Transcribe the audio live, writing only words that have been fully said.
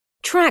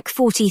Track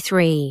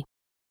 43.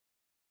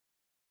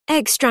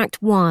 Extract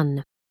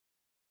 1.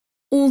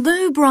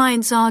 Although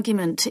Bryant's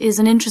argument is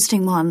an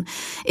interesting one,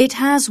 it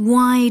has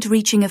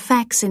wide-reaching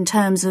effects in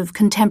terms of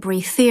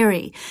contemporary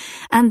theory,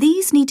 and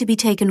these need to be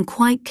taken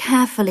quite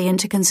carefully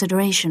into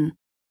consideration.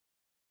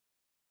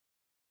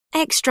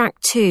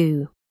 Extract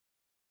 2.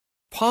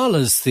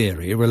 Parler's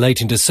theory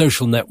relating to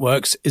social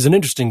networks is an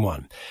interesting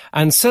one,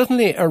 and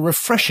certainly a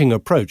refreshing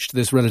approach to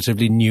this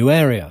relatively new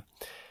area.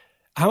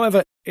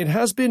 However, it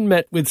has been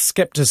met with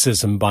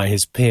scepticism by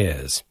his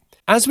peers.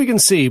 As we can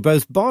see,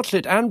 both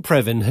Bartlett and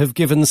Previn have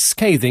given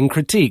scathing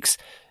critiques,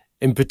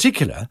 in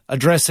particular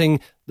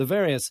addressing the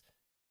various...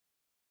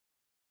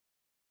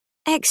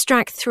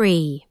 Extract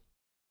 3.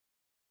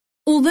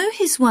 Although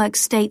his work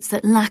states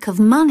that lack of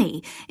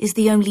money is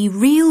the only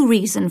real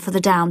reason for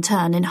the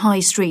downturn in high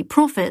street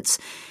profits,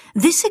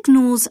 this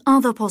ignores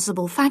other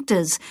possible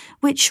factors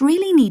which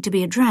really need to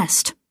be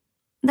addressed.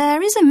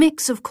 There is a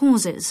mix of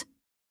causes.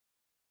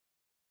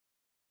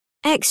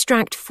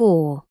 Extract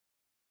 4.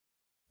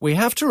 We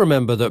have to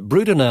remember that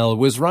Brudenell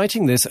was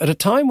writing this at a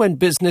time when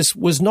business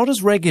was not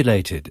as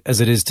regulated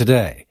as it is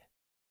today.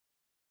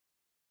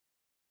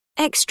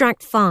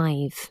 Extract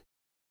 5.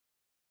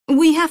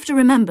 We have to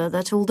remember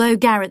that although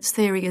Garrett's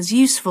theory is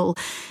useful,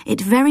 it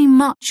very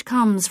much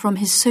comes from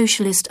his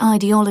socialist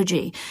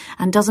ideology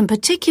and doesn't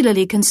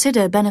particularly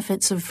consider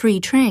benefits of free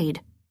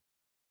trade.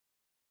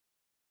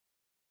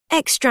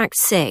 Extract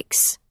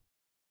 6.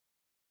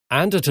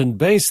 Anderton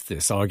based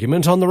this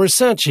argument on the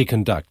research he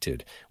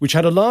conducted, which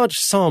had a large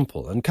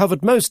sample and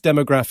covered most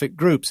demographic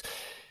groups.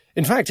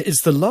 In fact,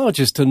 it's the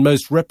largest and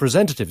most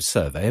representative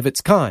survey of its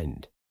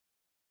kind.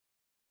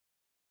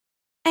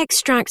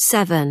 Extract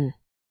 7.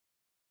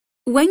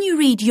 When you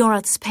read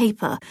Yorath's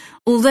paper,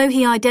 although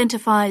he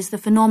identifies the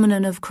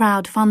phenomenon of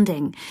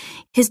crowdfunding,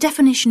 his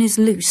definition is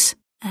loose,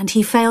 and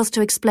he fails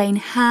to explain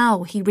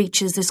how he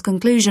reaches this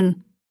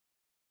conclusion.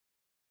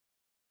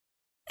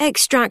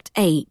 Extract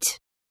 8.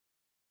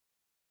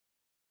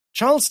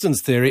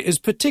 Charleston's theory is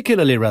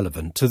particularly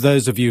relevant to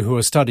those of you who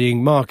are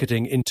studying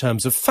marketing in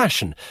terms of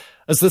fashion,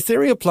 as the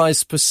theory applies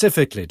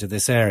specifically to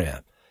this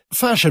area.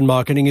 Fashion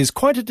marketing is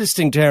quite a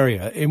distinct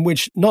area in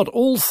which not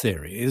all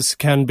theories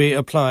can be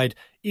applied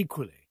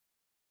equally.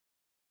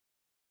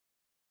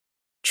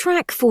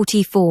 Track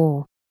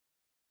 44.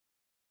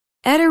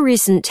 At a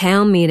recent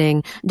town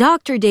meeting,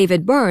 Dr.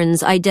 David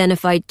Burns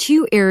identified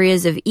 2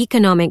 areas of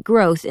economic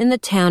growth in the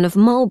town of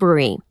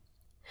Mulberry.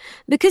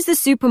 Because the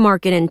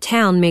supermarket in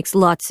town makes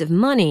lots of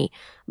money,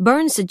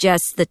 Burns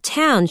suggests the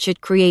town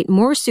should create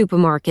more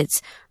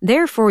supermarkets,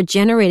 therefore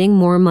generating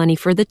more money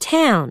for the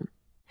town.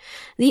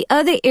 The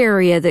other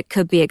area that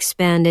could be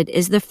expanded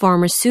is the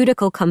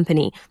pharmaceutical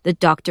company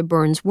that Dr.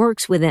 Burns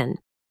works within.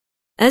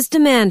 As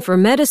demand for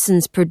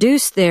medicines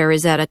produced there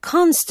is at a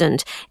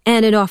constant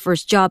and it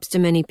offers jobs to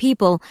many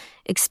people,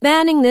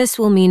 expanding this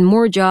will mean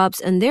more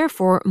jobs and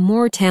therefore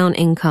more town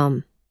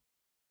income.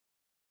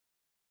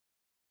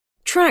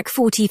 Track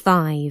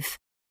 45.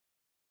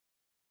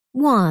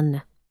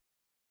 1.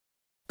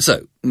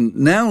 So,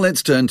 now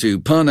let's turn to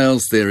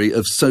Parnell's theory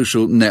of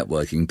social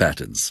networking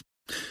patterns.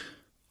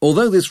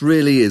 Although this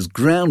really is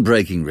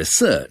groundbreaking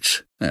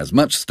research, as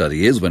much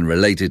study is when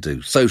related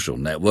to social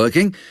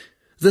networking,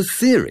 the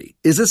theory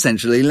is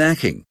essentially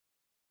lacking.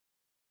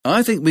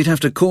 I think we'd have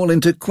to call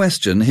into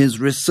question his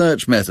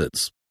research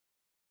methods.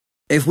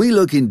 If we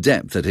look in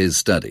depth at his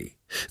study,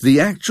 the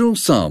actual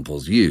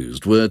samples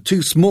used were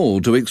too small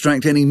to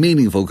extract any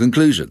meaningful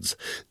conclusions.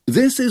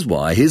 This is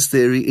why his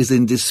theory is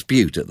in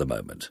dispute at the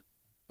moment.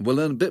 We'll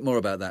learn a bit more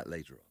about that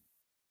later on.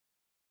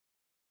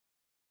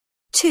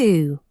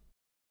 2.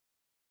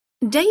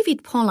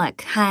 David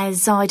Pollack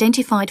has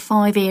identified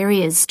 5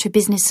 areas to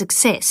business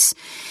success.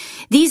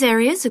 These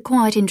areas are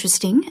quite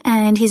interesting,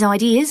 and his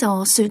ideas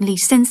are certainly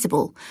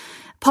sensible.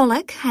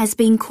 Pollack has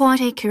been quite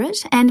accurate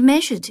and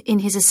measured in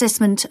his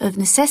assessment of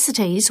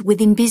necessities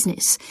within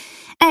business,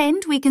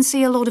 and we can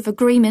see a lot of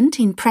agreement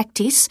in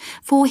practice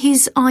for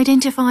his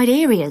identified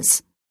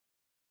areas.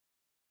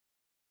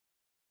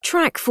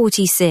 Track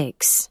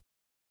 46.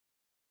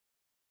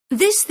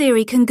 This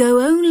theory can go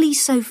only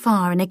so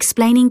far in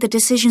explaining the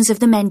decisions of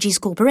the Menzies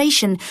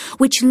Corporation,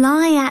 which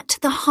lie at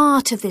the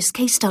heart of this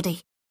case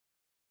study.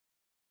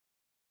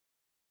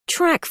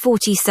 Track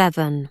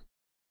 47.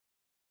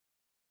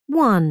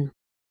 1.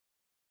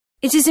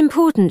 It is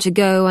important to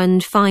go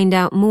and find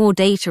out more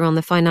data on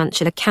the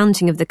financial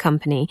accounting of the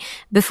company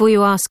before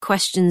you ask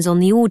questions on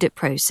the audit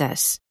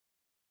process.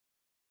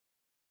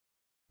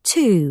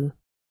 2.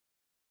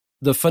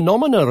 The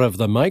phenomena of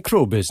the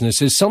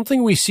micro-business is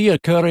something we see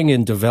occurring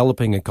in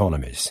developing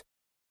economies.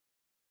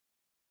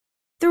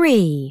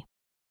 3.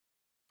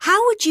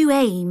 How would you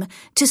aim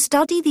to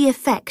study the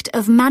effect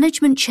of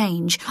management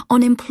change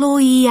on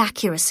employee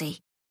accuracy?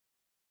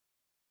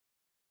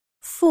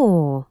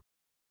 4.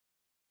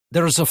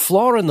 There is a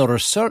flaw in the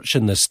research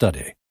in this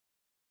study.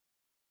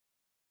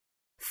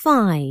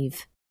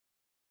 5.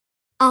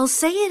 I'll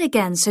say it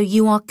again so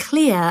you are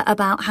clear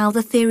about how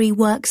the theory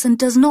works and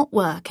does not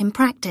work in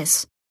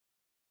practice.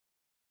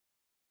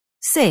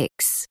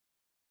 6.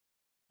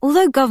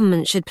 Although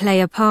government should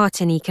play a part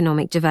in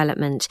economic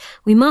development,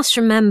 we must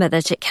remember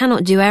that it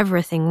cannot do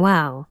everything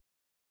well.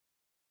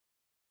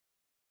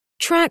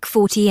 Track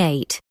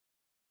 48.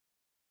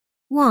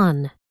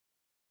 1.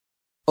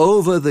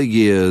 Over the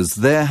years,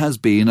 there has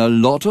been a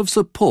lot of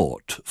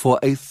support for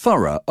a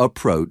thorough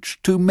approach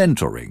to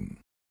mentoring.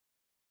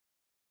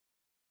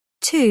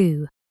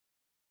 2.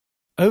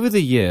 Over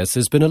the years,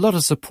 there's been a lot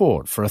of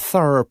support for a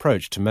thorough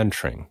approach to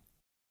mentoring.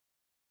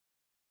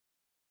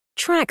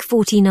 Track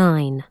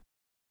 49.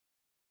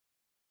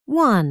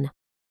 1.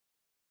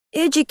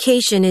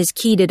 Education is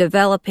key to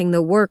developing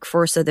the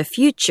workforce of the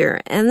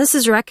future, and this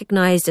is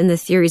recognized in the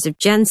theories of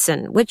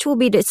Jensen, which we'll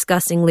be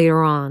discussing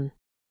later on.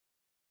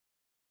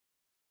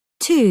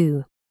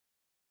 2.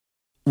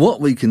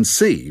 What we can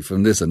see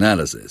from this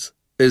analysis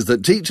is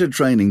that teacher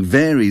training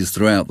varies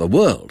throughout the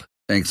world,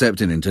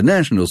 except in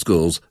international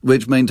schools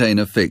which maintain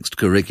a fixed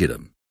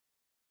curriculum.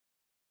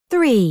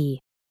 3.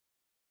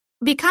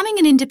 Becoming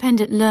an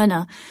independent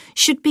learner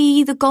should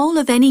be the goal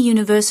of any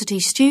university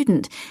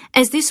student,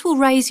 as this will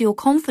raise your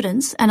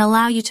confidence and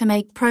allow you to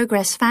make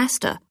progress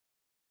faster.